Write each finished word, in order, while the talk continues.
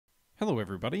Hello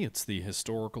everybody, it's the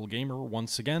Historical Gamer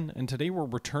once again, and today we're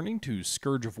returning to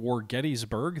Scourge of War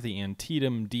Gettysburg, the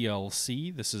Antietam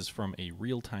DLC. This is from a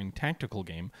real-time tactical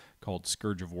game called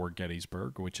Scourge of War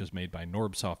Gettysburg, which is made by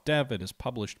Norbsoft Dev. It is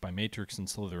published by Matrix and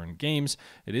Slytherin Games.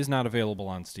 It is not available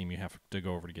on Steam. You have to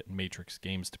go over to get Matrix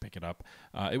Games to pick it up.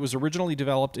 It was originally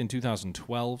developed in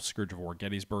 2012, Scourge of War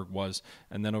Gettysburg was,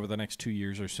 and then over the next 2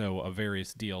 years or so,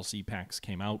 various DLC packs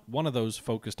came out. One of those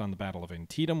focused on the Battle of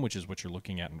Antietam, which is what you're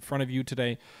looking at in front of you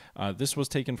today. This was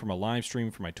taken from a live stream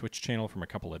from my Twitch channel from a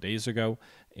couple of days ago,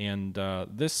 and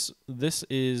this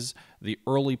is the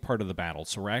early part of the battle.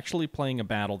 So we're actually playing a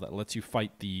battle that lets you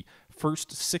fight the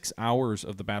first 6 hours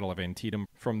of the Battle of Antietam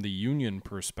from the Union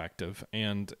perspective.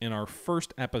 And in our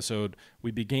first episode,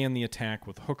 we began the attack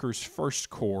with Hooker's 1st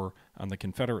Corps on the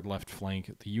Confederate left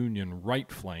flank, the Union right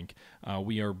flank.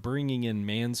 We are bringing in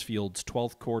Mansfield's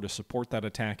 12th Corps to support that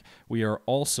attack. We are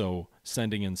also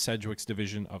sending in Sedgwick's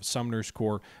division of Sumner's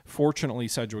Corps. Fortunately,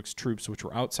 Sedgwick's troops, which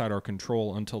were outside our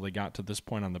control until they got to this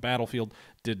point on the battlefield,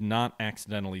 did not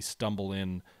accidentally stumble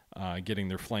in, getting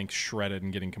their flanks shredded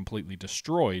and getting completely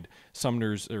destroyed.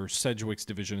 Sedgwick's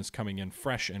division is coming in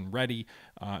fresh and ready,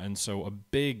 and so a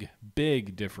big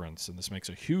difference, and this makes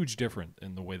a huge difference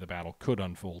in the way the battle could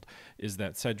unfold, is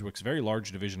that Sedgwick's very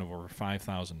large division of over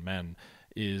 5,000 men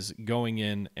is going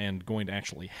in and going to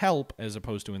actually help, as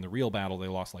opposed to in the real battle, they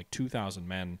lost like 2,000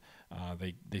 men.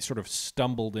 They sort of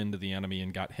stumbled into the enemy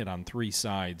and got hit on 3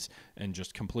 sides and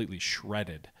just completely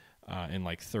shredded in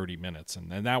like 30 minutes, and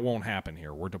that won't happen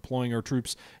here. We're deploying our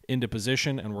troops into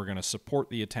position, and we're going to support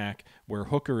the attack where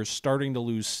Hooker is starting to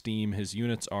lose steam. His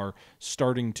units are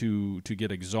starting to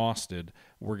get exhausted.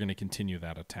 We're going to continue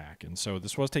that attack. And so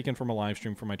this was taken from a live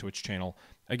stream from my Twitch channel.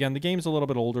 Again, the game's a little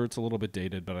bit older, it's a little bit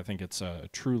dated, but I think it's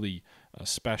truly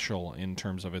special in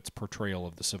terms of its portrayal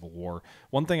of the Civil War.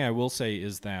 One thing I will say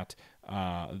is that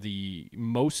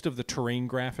most of the terrain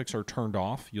graphics are turned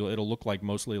off. It'll look like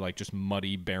mostly like just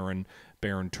muddy, barren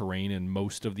terrain in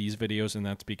most of these videos, and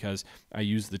that's because I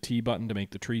use the T button to make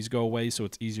the trees go away, so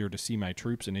it's easier to see my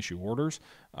troops and issue orders.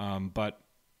 But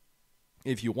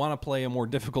if you want to play a more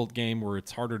difficult game where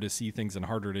it's harder to see things and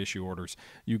harder to issue orders,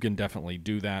 you can definitely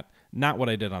do that. Not what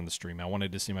I did on the stream. I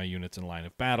wanted to see my units in line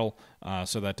of battle,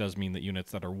 so that does mean that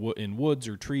units that are in woods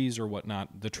or trees or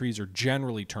whatnot, the trees are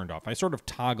generally turned off. I sort of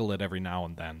toggle it every now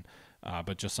and then,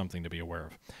 but just something to be aware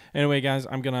of. Anyway, guys,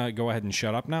 I'm going to go ahead and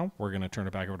shut up now. We're going to turn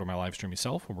it back over to my live stream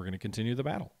myself, and we're going to continue the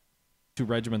battle. 2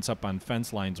 regiments up on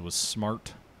fence lines was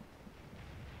smart.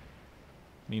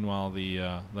 Meanwhile, the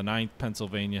 9th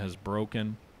Pennsylvania has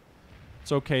broken.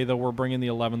 It's okay, though. We're bringing the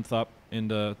 11th up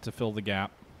to fill the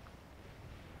gap.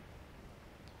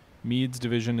 Meade's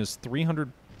division is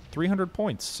 300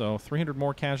 points, so 300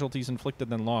 more casualties inflicted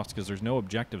than lost because there's no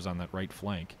objectives on that right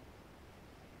flank.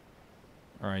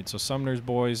 All right, so Sumner's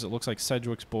boys, it looks like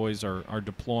Sedgwick's boys are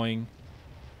deploying.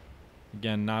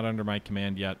 Again, not under my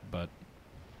command yet, but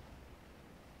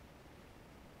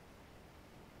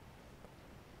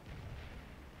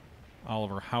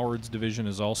Oliver Howard's division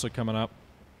is also coming up.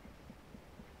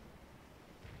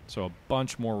 So a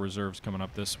bunch more reserves coming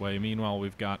up this way. Meanwhile,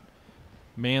 we've got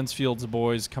Mansfield's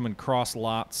boys coming cross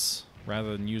lots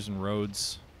rather than using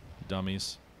roads.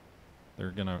 Dummies.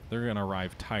 They're gonna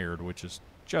arrive tired, which is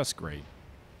just great.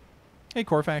 Hey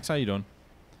Corfax, how you doing?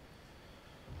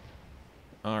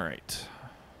 All right.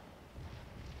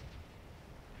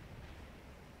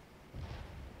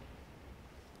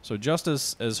 So just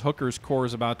as Hooker's corps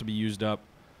is about to be used up,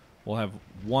 we'll have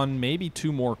 1, maybe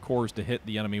 2 more corps to hit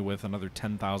the enemy with, another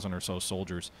 10,000 or so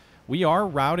soldiers. We are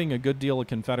routing a good deal of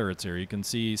Confederates here. You can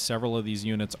see several of these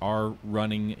units are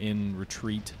running in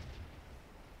retreat.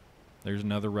 There's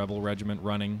another rebel regiment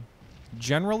running.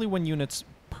 Generally, when units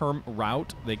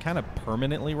route, they kind of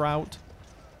permanently route,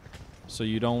 so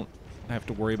you don't have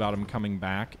to worry about them coming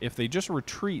back. If they just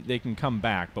retreat, they can come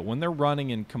back, but when they're running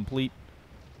in complete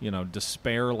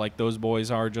despair like those boys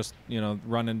are, just,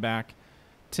 running back,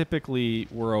 typically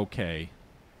we're okay.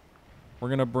 We're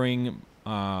going to bring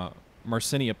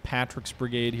Marcinia Patrick's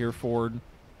brigade here forward.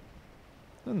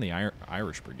 Isn't the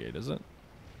Irish brigade, is it?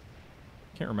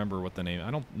 Can't remember what the name... I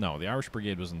don't know. The Irish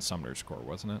brigade was in Sumner's Corps,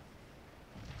 wasn't it?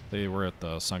 They were at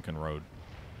the Sunken Road.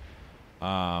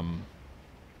 All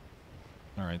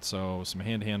right, so some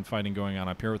hand-to-hand fighting going on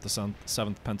up here with the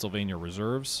 7th Pennsylvania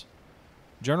Reserves.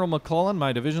 General McClellan,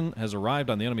 my division, has arrived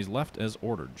on the enemy's left as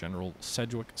ordered. General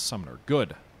Sedgwick Sumner.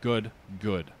 Good, good,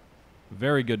 good.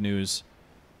 Very good news.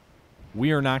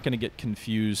 We are not going to get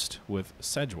confused with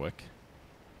Sedgwick.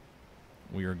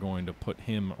 We are going to put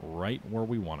him right where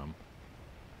we want him.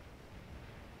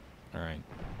 All right.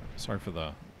 Sorry for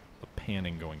the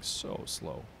panning going so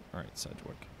slow. All right,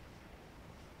 Sedgwick.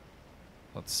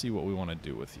 let's see what we want to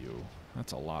do with you.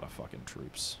 That's a lot of fucking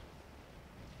troops.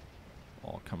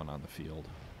 All coming on the field.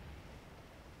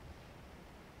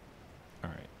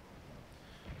 Alright.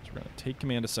 So we're going to take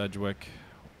command of Sedgwick.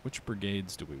 Which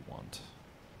brigades do we want?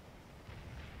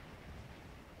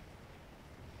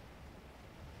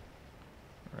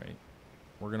 Alright.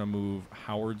 We're going to move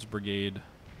Howard's brigade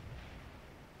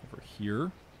over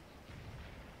here.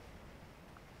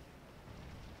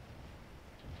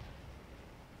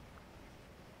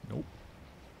 Nope.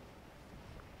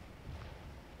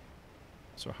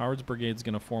 So Howard's brigade's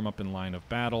going to form up in line of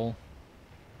battle.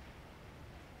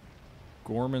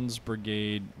 Gorman's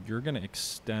brigade, you're going to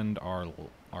extend our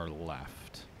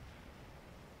left.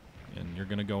 And you're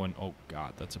going to go in... Oh,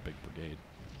 God, that's a big brigade.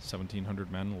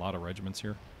 1,700 men, a lot of regiments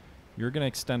here. You're going to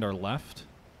extend our left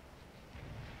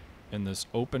in this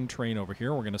open terrain over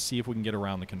here. We're going to see if we can get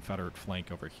around the Confederate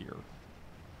flank over here.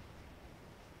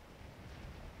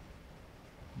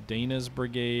 Dana's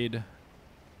brigade,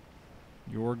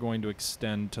 you're going to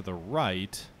extend to the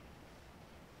right,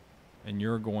 and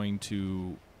you're going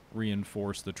to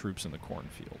reinforce the troops in the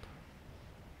cornfield.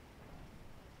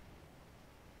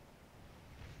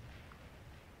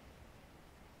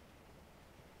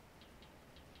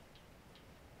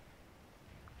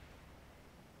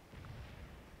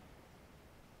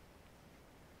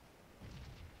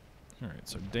 All right,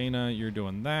 so Dana, you're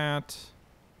doing that.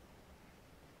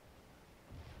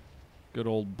 Good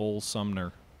old Bull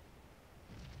Sumner.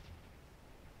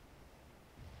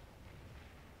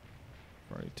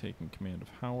 Already taking command of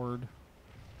Howard.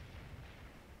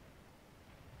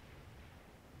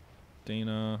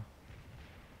 Dana.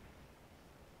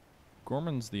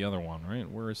 Gorman's the other one, right?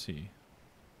 Where is he?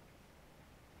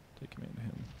 Take command of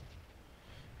him.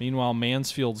 Meanwhile,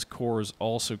 Mansfield's corps is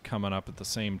also coming up at the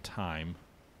same time.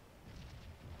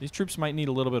 These troops might need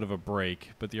a little bit of a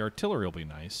break, but the artillery will be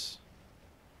nice.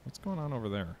 What's going on over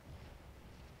there?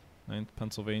 9th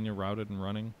Pennsylvania routed and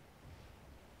running.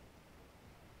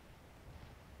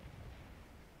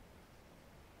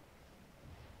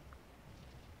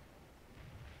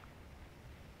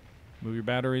 Move your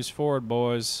batteries forward,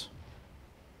 boys.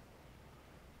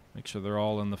 Make sure they're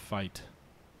all in the fight.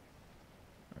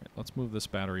 All right, let's move this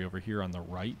battery over here on the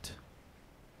right.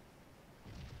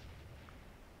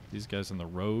 These guys on the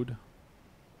road.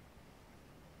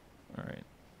 All right.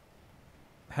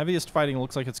 Heaviest fighting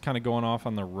looks like it's kind of going off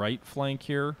on the right flank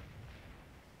here.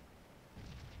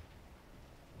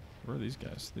 Where are these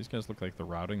guys? These guys look like they're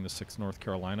routing the 6th North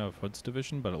Carolina of Hood's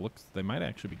division, but it looks they might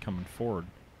actually be coming forward,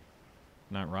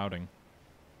 not routing.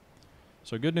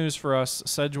 So good news for us,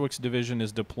 Sedgwick's division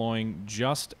is deploying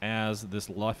just as this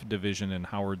left division in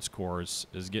Howard's corps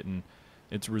is getting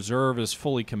its reserve is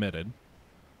fully committed.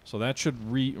 So that should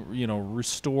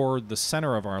restore the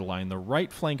center of our line. The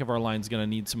right flank of our line is going to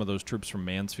need some of those troops from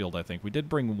Mansfield, I think. We did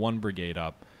bring one brigade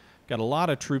up. Got a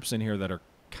lot of troops in here that are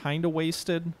kind of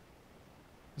wasted.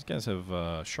 These guys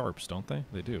have sharps, don't they?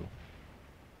 They do.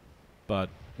 But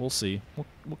we'll see.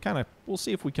 We'll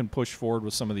see if we can push forward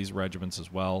with some of these regiments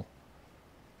as well.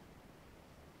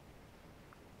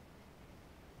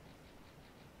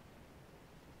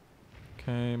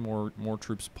 Okay, more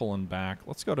troops pulling back.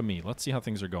 Let's go to me. Let's see how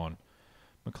things are going.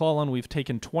 McClellan, we've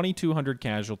taken 2,200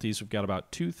 casualties. We've got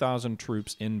about 2,000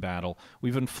 troops in battle.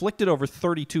 We've inflicted over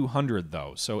 3,200,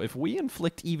 though. So if we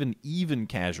inflict even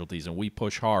casualties and we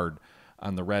push hard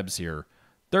on the Rebs here,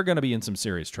 they're going to be in some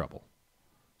serious trouble.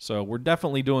 So we're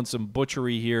definitely doing some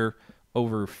butchery here.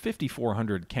 Over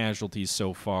 5,400 casualties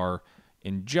so far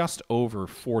in just over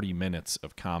 40 minutes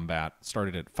of combat.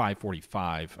 Started at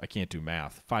 5:45. I can't do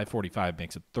math. 5:45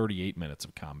 makes it 38 minutes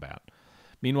of combat.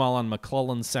 Meanwhile, on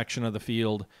McClellan's section of the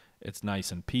field, it's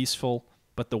nice and peaceful,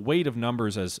 but the weight of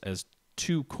numbers as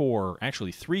 2 corps,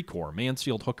 actually 3 corps,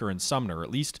 Mansfield, Hooker, and Sumner,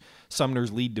 at least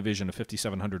Sumner's lead division of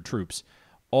 5,700 troops,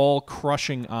 all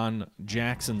crushing on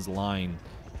Jackson's line,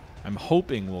 I'm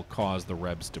hoping will cause the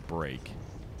Rebs to break.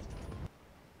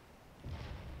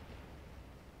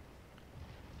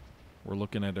 We're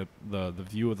looking at the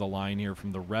view of the line here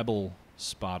from the rebel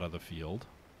spot of the field.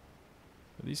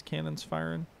 Are these cannons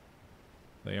firing?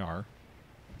 They are.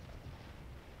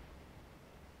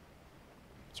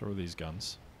 So are these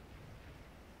guns.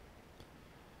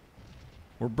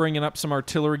 We're bringing up some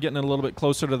artillery, getting it a little bit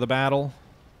closer to the battle.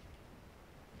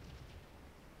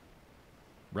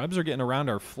 Rebs are getting around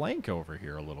our flank over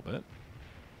here a little bit.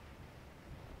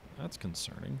 That's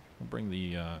concerning. We'll bring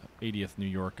the 80th New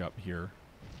York up here.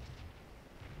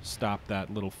 Stop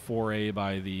that little foray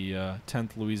by the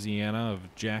 10th Louisiana of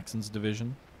Jackson's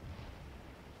division.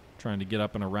 Trying to get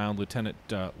up and around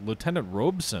Lieutenant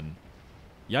Robeson.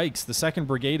 Yikes, the 2nd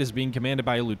Brigade is being commanded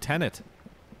by a lieutenant.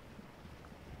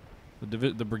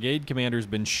 The brigade commander's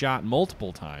been shot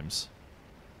multiple times.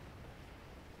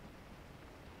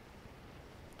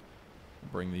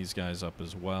 Bring these guys up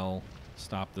as well.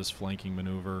 Stop this flanking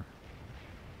maneuver.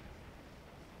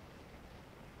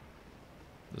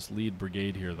 This lead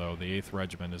brigade here, though, the 8th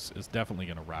Regiment, is definitely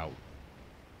going to rout.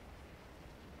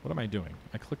 What am I doing?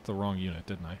 I clicked the wrong unit,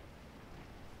 didn't I?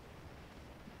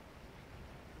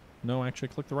 No, actually,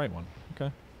 I clicked the right one.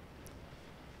 Okay.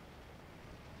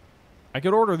 I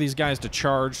could order these guys to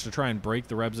charge to try and break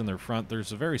the Rebs in their front.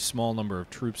 There's a very small number of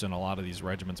troops in a lot of these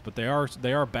regiments, but they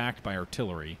are backed by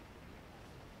artillery.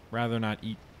 Rather not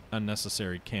eat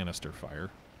unnecessary canister fire.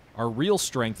 Our real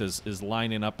strength is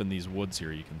lining up in these woods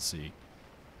here, you can see.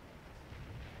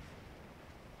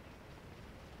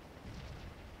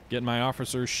 Getting my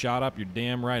officers shot up, you're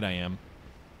damn right I am.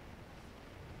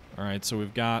 Alright, so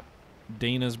we've got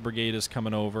Dana's brigade is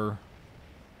coming over.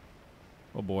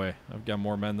 Oh boy, I've got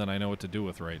more men than I know what to do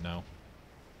with right now.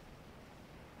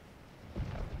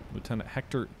 Lieutenant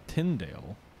Hector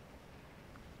Tyndale.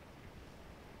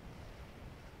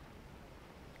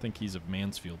 I think he's of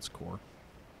Mansfield's corps.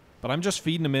 But I'm just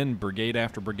feeding him in brigade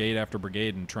after brigade after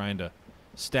brigade and trying to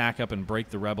stack up and break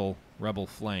the rebel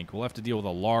flank. We'll have to deal with a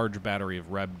large battery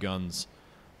of Reb guns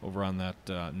over on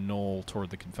that knoll toward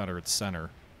the Confederate center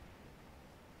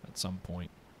at some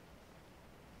point.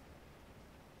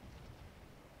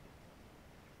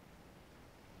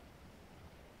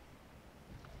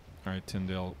 All right,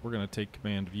 Tyndale, we're going to take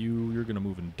command view. You're going to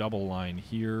move in double line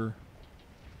here.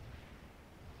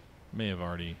 May have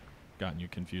already gotten you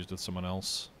confused with someone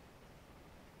else.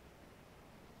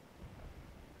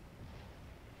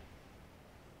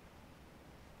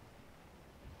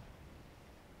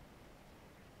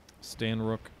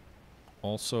 Stanrook,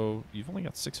 also, you've only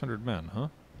got 600 men, huh?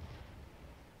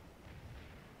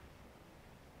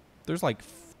 There's like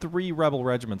 3 rebel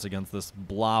regiments against this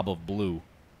blob of blue.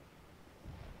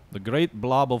 The great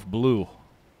blob of blue.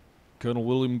 Colonel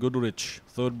William Goodrich,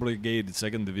 3rd Brigade,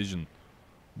 2nd Division.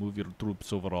 Move your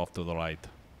troops over off to the right.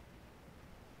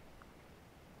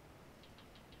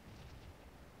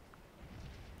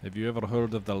 Have you ever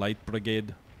heard of the Light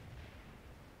Brigade?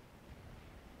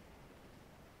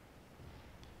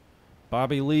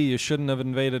 Bobby Lee, you shouldn't have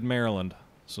invaded Maryland.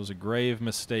 This was a grave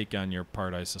mistake on your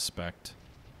part, I suspect.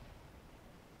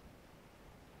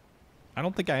 I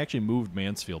don't think I actually moved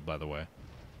Mansfield, by the way.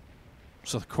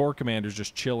 So the Corps commander's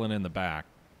just chilling in the back.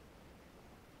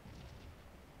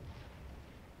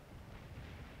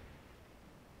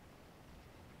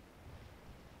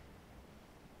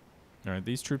 Alright,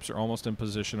 these troops are almost in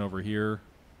position over here.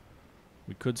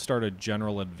 We could start a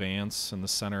general advance in the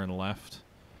center and left.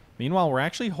 Meanwhile, we're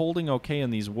actually holding okay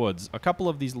in these woods. A couple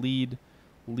of these lead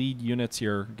units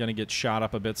here are going to get shot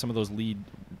up a bit. Some of those lead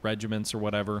regiments or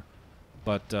whatever.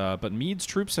 But Meade's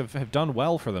troops have done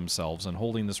well for themselves in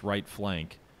holding this right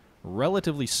flank.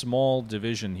 Relatively small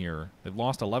division here. They've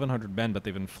lost 1,100 men, but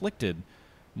they've inflicted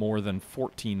more than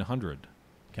 1,400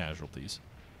 casualties.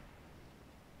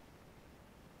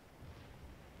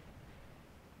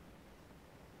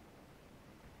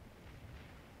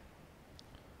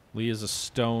 Lee is a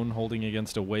stone holding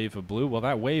against a wave of blue. Well,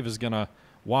 that wave is going to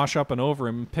wash up and over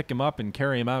him, pick him up, and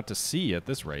carry him out to sea at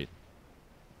this rate.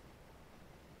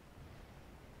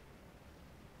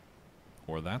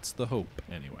 Or that's the hope,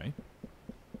 anyway.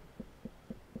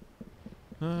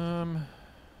 By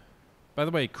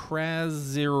the way,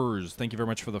 Krazers, thank you very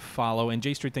much for the follow. And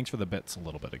J Street, thanks for the bits a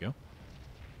little bit ago.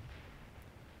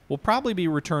 We'll probably be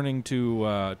returning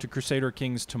to Crusader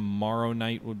Kings tomorrow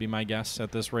night, would be my guess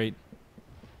at this rate.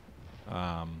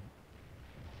 I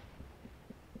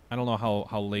don't know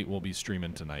how late we'll be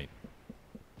streaming tonight.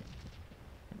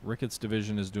 Ricketts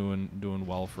Division is doing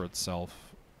well for itself.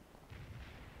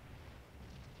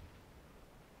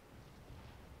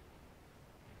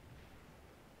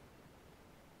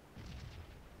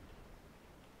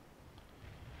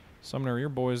 Sumner, are your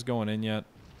boys going in yet?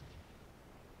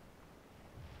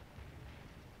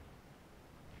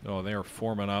 Oh, they are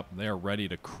forming up. They are ready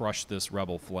to crush this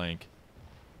rebel flank.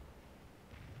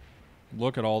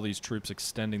 Look at all these troops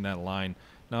extending that line.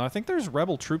 Now, I think there's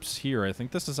rebel troops here. I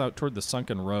think this is out toward the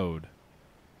Sunken Road.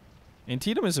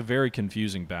 Antietam is a very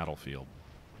confusing battlefield.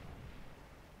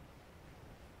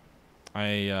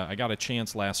 I got a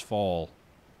chance last fall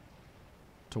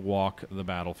to walk the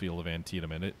battlefield of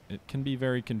Antietam, and it can be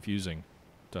very confusing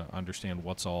to understand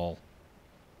what's all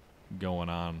going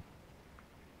on.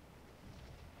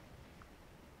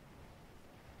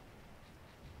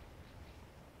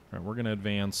 All right, we're going to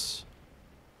advance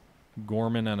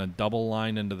Gorman on a double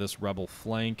line into this rebel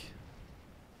flank.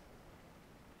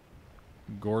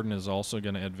 Gordon is also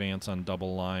going to advance on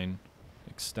double line,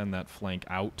 extend that flank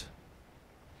out.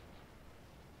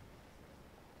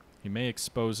 He may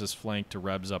expose his flank to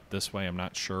Rebs up this way. I'm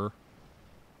not sure.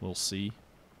 We'll see.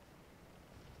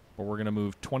 But we're going to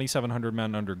move 2,700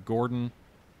 men under Gordon,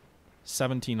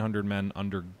 1,700 men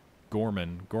under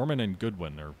Gorman. Gorman and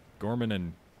Goodwin, or Gorman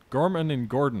and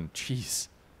Gordon. Jeez.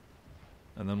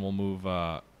 And then we'll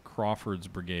move Crawford's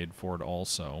brigade forward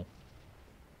also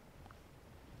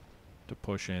to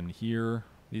push in here.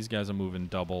 These guys are moving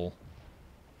double.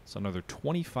 So another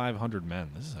 2,500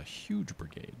 men. This is a huge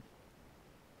brigade.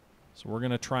 So we're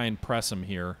going to try and press him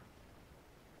here.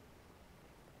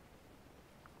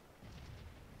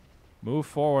 Move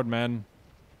forward, men.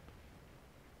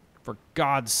 For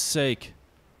God's sake,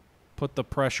 put the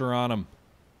pressure on him.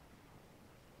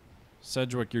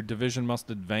 Sedgwick, your division must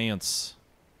advance.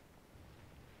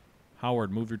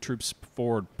 Howard, move your troops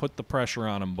forward. Put the pressure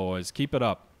on them, boys. Keep it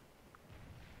up.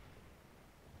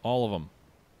 All of them.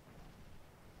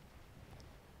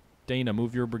 Dana,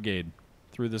 move your brigade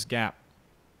through this gap.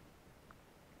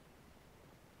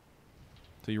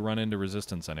 Till you run into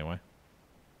resistance anyway.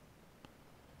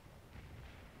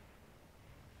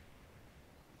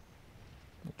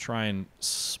 We'll try and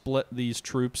split these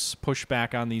troops, push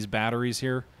back on these batteries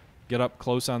here, get up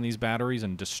close on these batteries,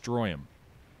 and destroy them.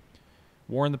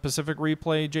 War in the Pacific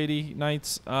replay, JD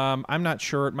Knights. I'm not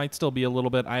sure. It might still be a little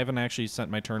bit. I haven't actually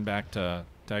sent my turn back to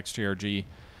XGRG.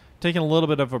 Taking a little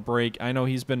bit of a break. I know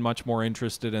he's been much more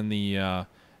interested in the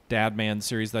Dadman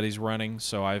series that he's running,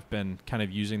 so I've been kind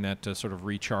of using that to sort of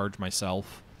recharge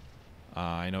myself.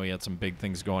 I know he had some big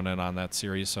things going on that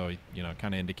series, so he,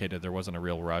 kind of indicated there wasn't a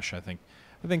real rush. I think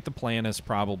the plan is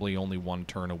probably only one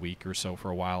turn a week or so for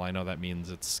a while. I know that means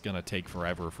it's going to take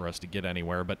forever for us to get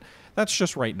anywhere, but that's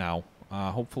just right now.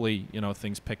 Hopefully,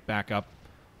 things pick back up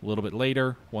a little bit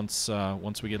later once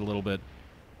we get a little bit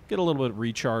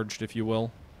recharged, if you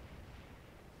will.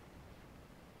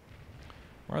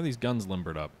 Why are these guns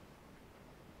limbered up?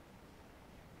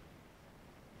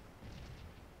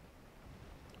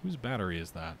 Whose battery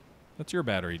is that? That's your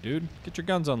battery, dude. Get your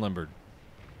guns unlimbered.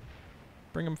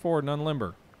 Bring them forward and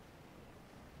unlimber.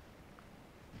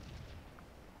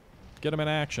 Get them in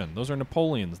action. Those are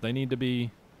Napoleons. They need to be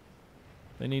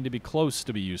close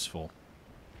to be useful.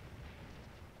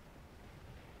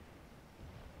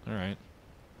 All right.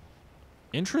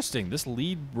 Interesting. This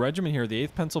lead regiment here, the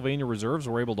 8th Pennsylvania Reserves,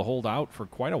 were able to hold out for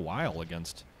quite a while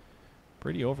against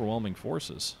pretty overwhelming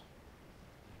forces.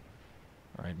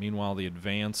 All right. Meanwhile, the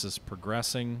advance is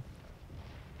progressing.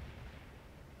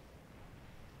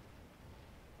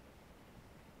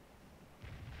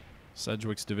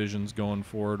 Sedgwick's division's going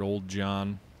forward. Old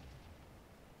John.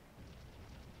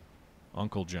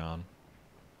 Uncle John.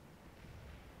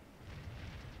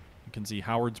 You can see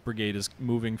Howard's brigade is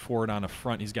moving forward on a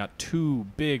front. He's got 2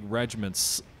 big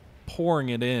regiments pouring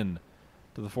it in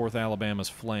to the 4th Alabama's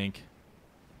flank.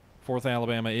 4th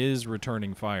Alabama is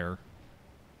returning fire.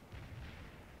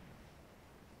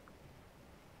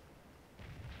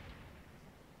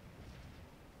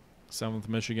 Seventh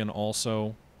Michigan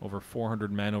also over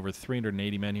 400 men, over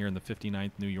 380 men here in the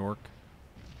 59th New York.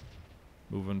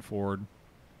 Moving forward.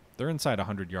 They're inside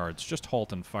 100 yards. Just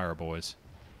halt and fire, boys.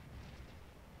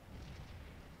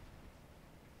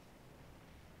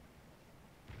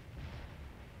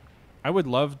 I would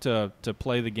love to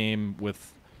play the game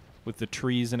with the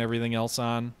trees and everything else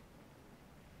on.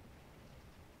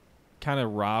 Kind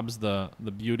of robs the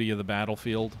beauty of the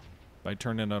battlefield by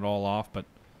turning it all off, but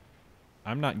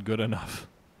I'm not good enough.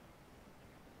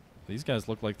 These guys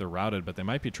look like they're routed, but they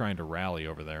might be trying to rally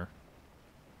over there.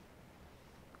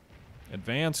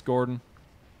 Advance, Gordon.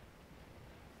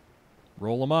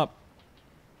 Roll them up.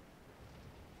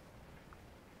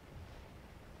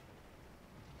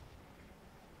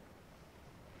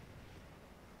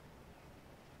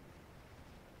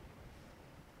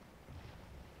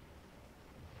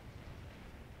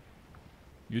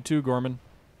 You too, Gorman.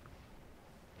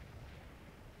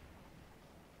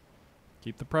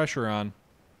 Keep the pressure on.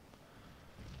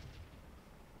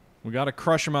 We got to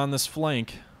crush him on this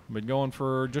flank. Been going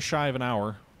for just shy of an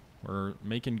hour. We're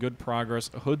making good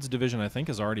progress. Hood's division, I think,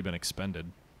 has already been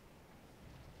expended.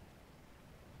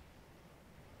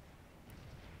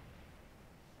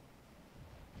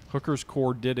 Hooker's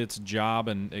Corps did its job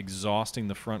in exhausting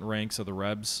the front ranks of the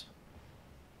Rebs.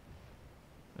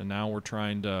 And now we're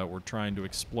trying to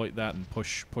exploit that and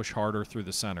push harder through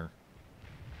the center.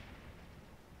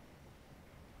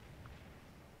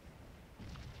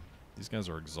 These guys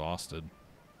are exhausted.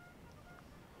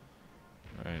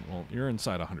 All right, well, you're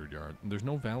inside 100 yards. There's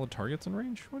no valid targets in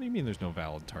range? What do you mean there's no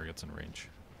valid targets in range?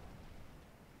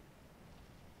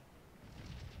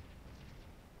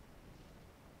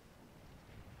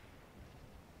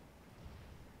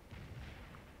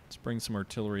 bring some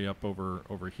artillery up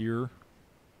over here.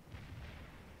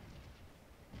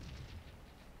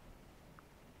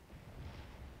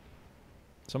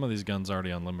 Some of these guns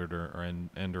already unlimited are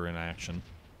in action.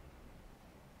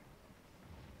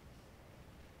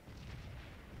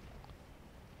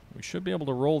 We should be able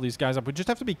to roll these guys up. We just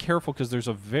have to be careful because there's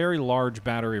a very large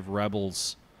battery of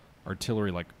rebels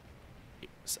artillery, like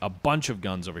a bunch of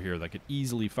guns over here that could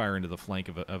easily fire into the flank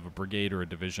of a brigade or a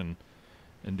division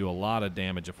and do a lot of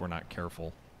damage if we're not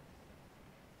careful.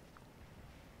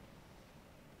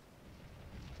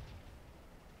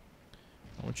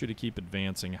 I want you to keep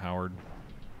advancing, Howard.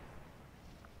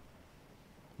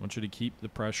 I want you to keep the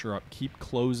pressure up. Keep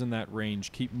closing that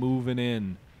range. Keep moving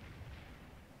in.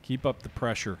 Keep up the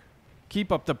pressure.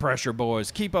 Keep up the pressure,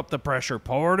 boys. Keep up the pressure.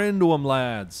 Pour it into them,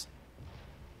 lads.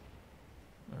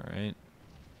 All right.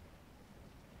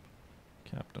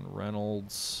 Captain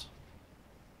Reynolds.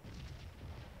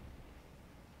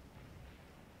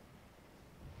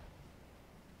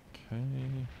 Okay.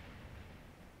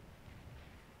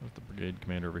 With the brigade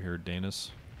commander over here,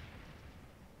 Dana's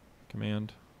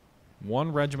command.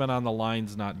 One regiment on the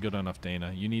line's not good enough,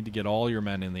 Dana. You need to get all your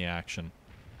men in the action.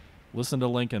 Listen to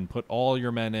Lincoln. Put all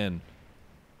your men in.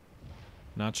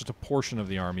 Not just a portion of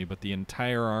the army, but the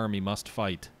entire army must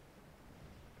fight.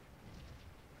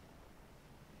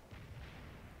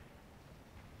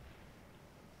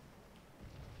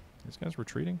 These guys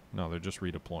retreating? No, they're just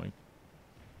redeploying.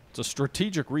 It's a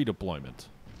strategic redeployment.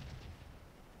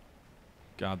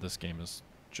 God, this game is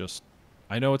just...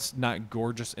 I know it's not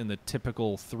gorgeous in the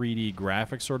typical 3D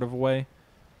graphic sort of way,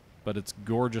 but it's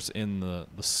gorgeous in the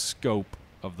scope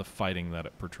of the fighting that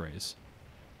it portrays.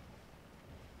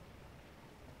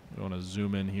 I want to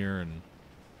zoom in here and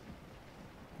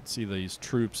see these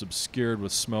troops obscured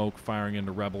with smoke firing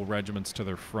into rebel regiments to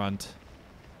their front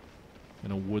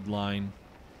in a wood line.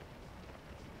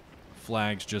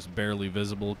 Flags just barely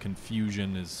visible.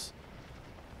 Confusion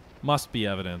must be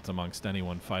evident amongst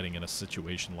anyone fighting in a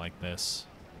situation like this.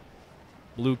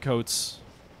 Blue coats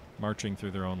marching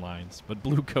through their own lines, but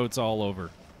blue coats all over.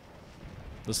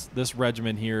 This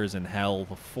regiment here is in hell,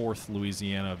 the 4th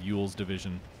Louisiana of Ewell's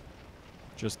division.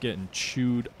 Just getting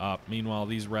chewed up. Meanwhile,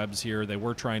 these Rebs here, they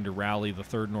were trying to rally the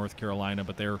 3rd North Carolina,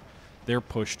 but they're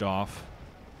pushed off.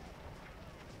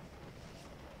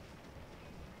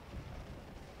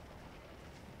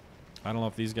 I don't know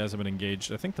if these guys have been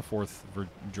engaged. I think the 4th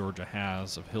Georgia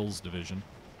has, of Hill's division.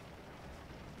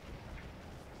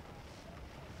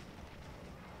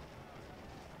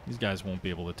 These guys won't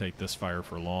be able to take this fire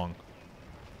for long.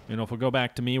 You know, if we go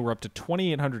back to me, we're up to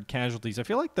 2,800 casualties. I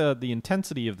feel like the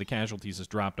intensity of the casualties has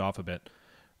dropped off a bit.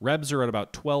 Rebs are at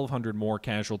about 1,200 more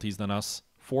casualties than us.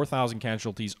 4,000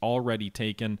 casualties already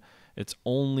taken. It's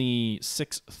only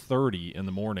 6:30 in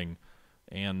the morning.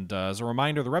 And as a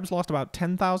reminder, the Rebs lost about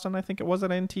 10,000, I think it was,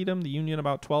 at Antietam. The Union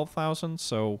about 12,000.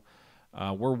 So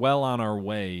we're well on our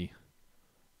way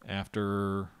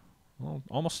after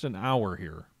almost an hour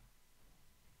here.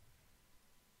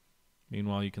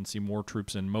 Meanwhile, you can see more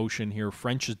troops in motion here.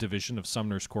 French's division of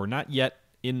Sumner's Corps, not yet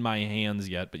in my hands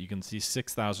yet, but you can see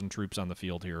 6,000 troops on the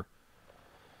field here.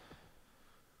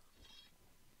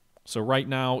 So right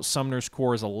now, Sumner's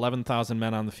Corps is 11,000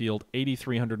 men on the field,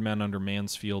 8,300 men under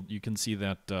Mansfield. You can see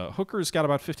that Hooker's got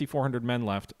about 5,400 men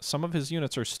left. Some of his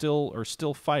units are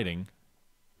still fighting.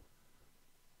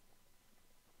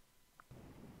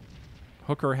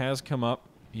 Hooker has come up.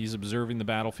 He's observing the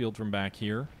battlefield from back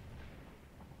here.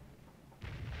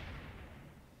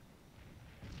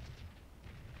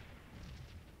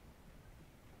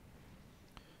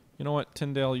 You know what,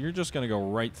 Tyndale? You're just going to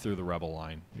go right through the rebel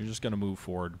line. You're just going to move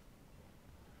forward.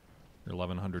 Your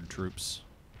 1,100 troops.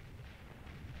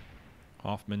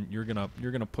 Hoffman, you're gonna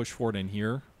push forward in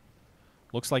here.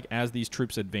 Looks like as these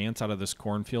troops advance out of this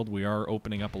cornfield, we are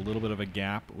opening up a little bit of a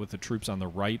gap with the troops on the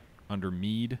right under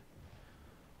Meade.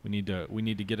 We need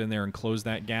to get in there and close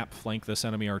that gap. Flank this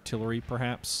enemy artillery,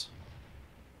 perhaps.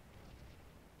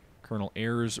 Colonel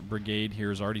Ayers' brigade here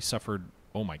has already suffered.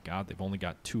 Oh my God, they've only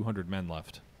got 200 men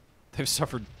left. They've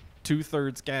suffered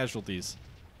 2/3 casualties.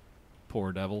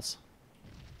 Poor devils.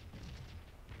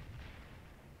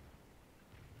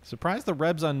 Surprised the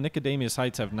Rebs on Nicodemus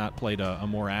Heights have not played a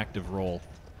more active role.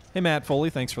 Hey, Matt Foley,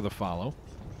 thanks for the follow.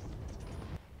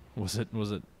 Was it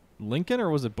Lincoln or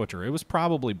was it Butcher? It was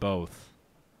probably both.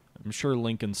 I'm sure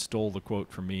Lincoln stole the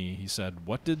quote from me. He said,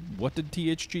 "What did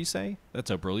THG say? That's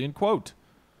a brilliant quote."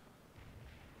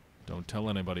 Don't tell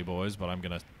anybody, boys, but I'm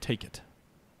going to take it.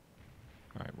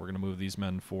 All right, we're going to move these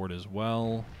men forward as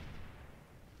well.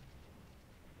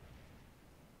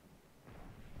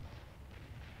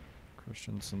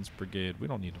 Christensen's brigade. We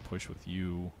don't need to push with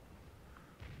you.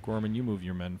 Gorman, you move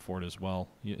your men for it as well.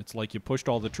 It's like you pushed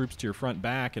all the troops to your front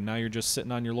back, and now you're just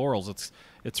sitting on your laurels.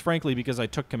 It's frankly because I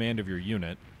took command of your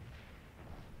unit.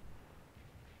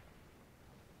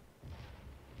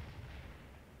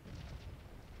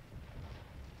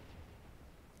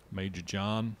 Major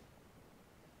John.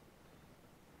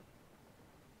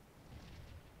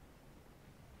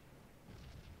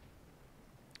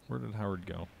 Where did Howard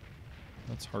go?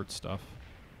 That's Hart stuff.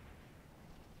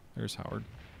 There's Howard.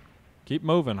 Keep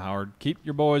moving, Howard. Keep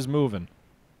your boys moving.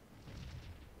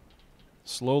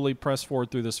 Slowly press forward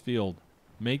through this field.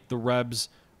 Make the Rebs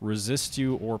resist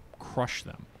you or crush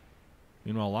them.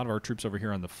 Meanwhile, a lot of our troops over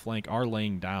here on the flank are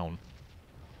laying down.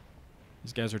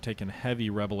 These guys are taking heavy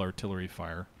rebel artillery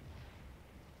fire.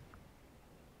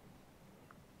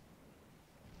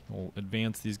 We'll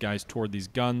advance these guys toward these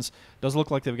guns. Does look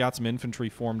like they've got some infantry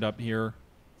formed up here.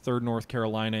 3rd North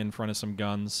Carolina in front of some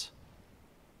guns.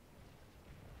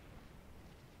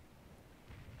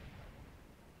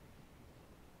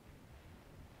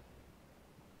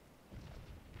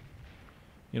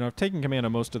 You know, I've taken command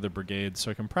of most of the brigades, so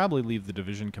I can probably leave the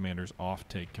division commanders off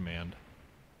take command.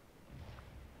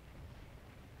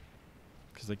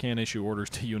 Because they can't issue orders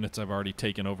to units I've already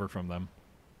taken over from them.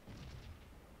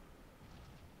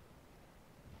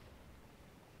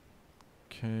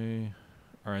 Okay.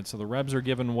 Alright, so the Rebs are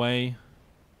giving way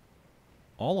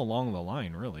all along the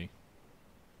line, really.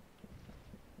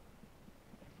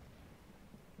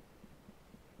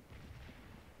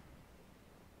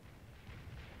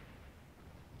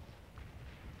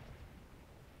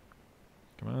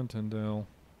 Come on, Tyndale.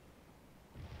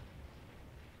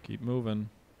 Keep moving.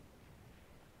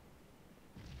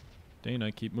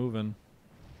 Dana, keep moving.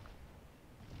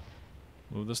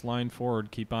 Move this line forward.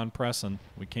 Keep on pressing.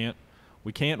 We can't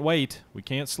wait. We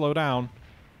can't slow down.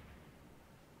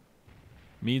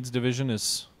 Meade's division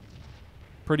is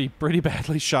pretty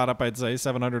badly shot up, I'd say.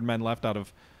 700 men left out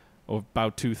of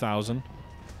about 2,000.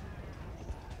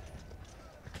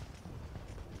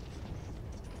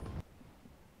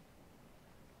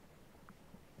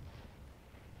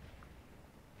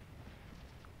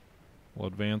 We'll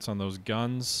advance on those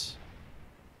guns.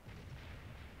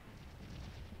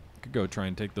 Could go try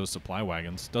and take those supply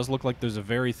wagons. Does look like there's a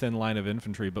very thin line of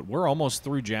infantry, but we're almost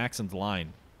through Jackson's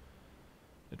line.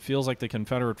 It feels like the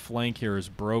Confederate flank here is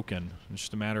broken. It's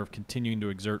just a matter of continuing to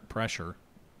exert pressure.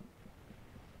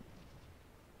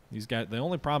 These guys, the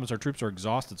only problem is our troops are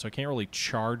exhausted, so I can't really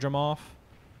charge them off.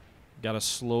 Got to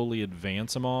slowly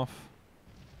advance them off.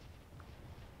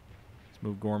 Let's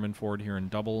move Gorman forward here in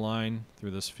double line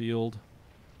through this field.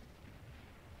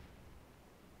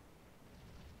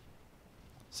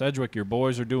 Sedgwick, your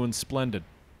boys are doing splendid.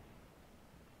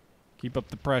 Keep up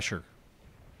the pressure.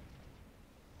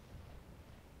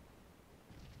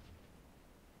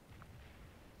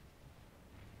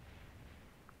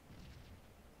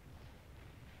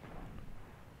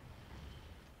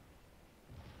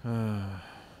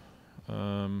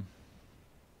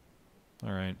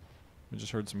 All right. We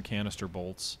just heard some canister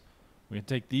bolts. We can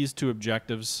take these 2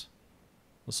 objectives.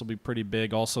 This will be pretty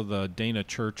big. Also, the Dana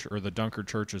Church, or the Dunker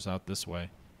Church, is out this way.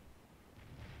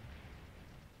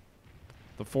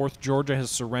 The 4th Georgia has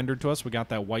surrendered to us. We got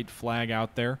that white flag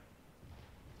out there.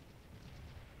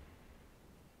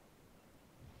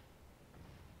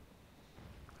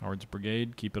 Howard's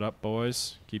brigade, keep it up,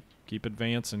 boys. Keep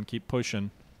advancing, keep pushing.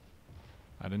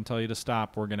 I didn't tell you to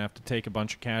stop. We're going to have to take a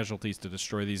bunch of casualties to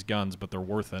destroy these guns, but they're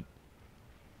worth it.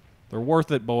 They're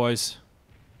worth it, boys.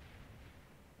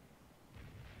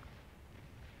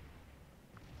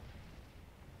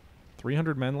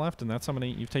 $300 men left, and that's how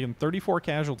many. You've taken 34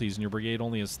 casualties, and your brigade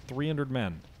only has 300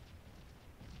 men.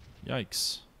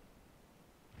 Yikes.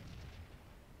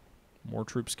 More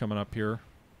troops coming up here.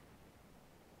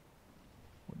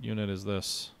 What unit is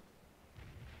this?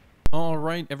 All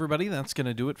right, everybody, that's going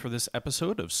to do it for this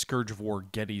episode of Scourge of War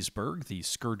Gettysburg, the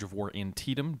Scourge of War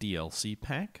Antietam DLC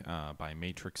pack by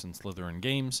Matrix and Slytherin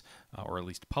Games, or at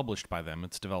least published by them.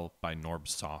 It's developed by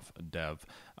Norbsoft Dev.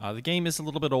 The game is a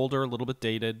little bit older, a little bit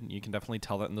dated. You can definitely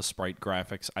tell that in the sprite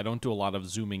graphics. I don't do a lot of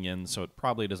zooming in, so it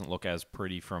probably doesn't look as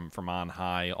pretty from on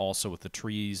high. Also, with the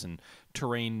trees and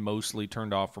terrain mostly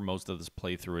turned off for most of this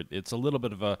playthrough, it's a little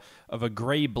bit of a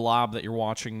gray blob that you're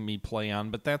watching me play on,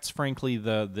 but that's frankly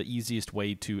the easiest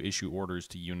way to issue orders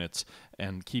to units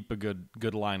and keep a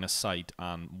good line of sight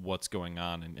on what's going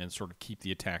on and sort of keep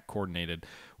the attack coordinated.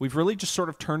 We've really just sort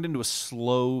of turned into a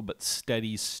slow but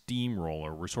steady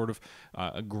steamroller. We're sort of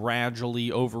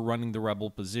gradually overrunning the rebel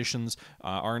positions.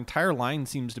 Our entire line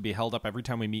seems to be held up every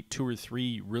time we meet 2 or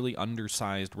 3 really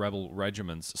undersized rebel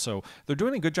regiments. So they're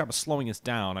doing a good job of slowing us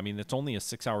down. I mean, it's only a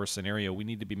 6-hour scenario. We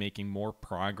need to be making more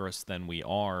progress than we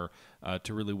are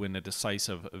to really win a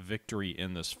decisive victory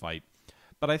in this fight.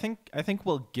 But I think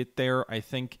we'll get there. I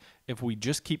think if we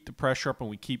just keep the pressure up and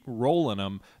we keep rolling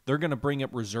them, they're going to bring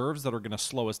up reserves that are going to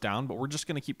slow us down. But we're just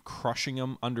going to keep crushing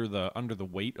them under the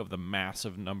weight of the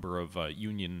massive number of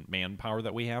Union manpower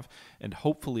that we have, and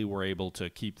hopefully we're able to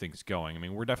keep things going. I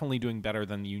mean, we're definitely doing better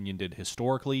than the Union did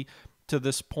historically to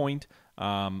this point.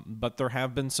 But there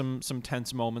have been some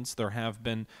tense moments. There have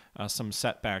been some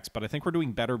setbacks, but I think we're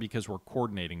doing better because we're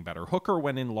coordinating better. Hooker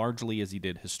went in largely as he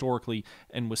did historically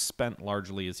and was spent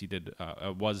largely as he did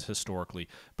was historically.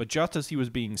 But just as he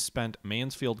was being spent,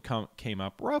 Mansfield came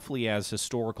up roughly as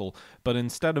historical, but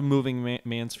instead of moving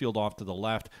Mansfield off to the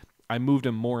left, I moved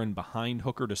him more in behind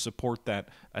Hooker to support that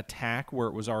attack where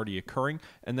it was already occurring,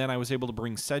 and then I was able to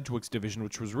bring Sedgwick's division,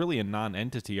 which was really a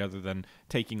non-entity other than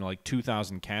taking like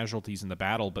 2,000 casualties in the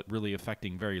battle, but really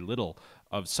affecting very little,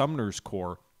 of Sumner's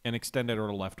corps, and extended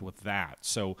our left with that.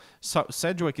 So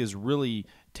Sedgwick is really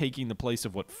taking the place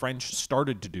of what French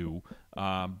started to do,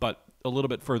 but a little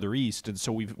bit further east, and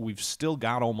so we've still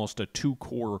got almost a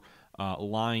 2-corps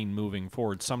line moving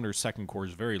forward. Sumner's second corps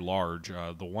is very large.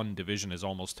 The one division is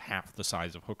almost half the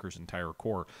size of Hooker's entire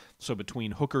corps. So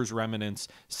between Hooker's remnants,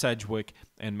 Sedgwick,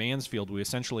 and Mansfield, we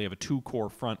essentially have a 2-corps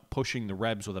front pushing the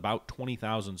Rebs with about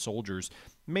 20,000 soldiers,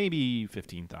 maybe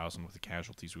 15,000 with the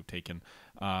casualties we've taken.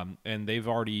 And they've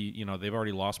already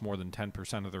lost more than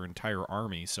 10% of their entire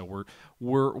army. So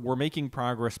we're making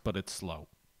progress, but it's slow.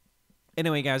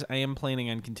 Anyway, guys, I am planning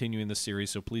on continuing this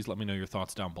series, so please let me know your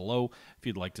thoughts down below if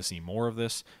you'd like to see more of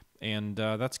this. And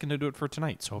that's going to do it for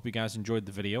tonight. So I hope you guys enjoyed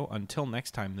the video. Until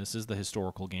next time, this is the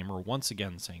Historical Gamer once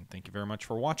again saying thank you very much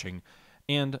for watching.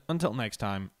 And until next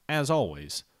time, as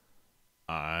always,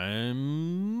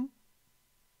 I'm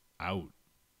out.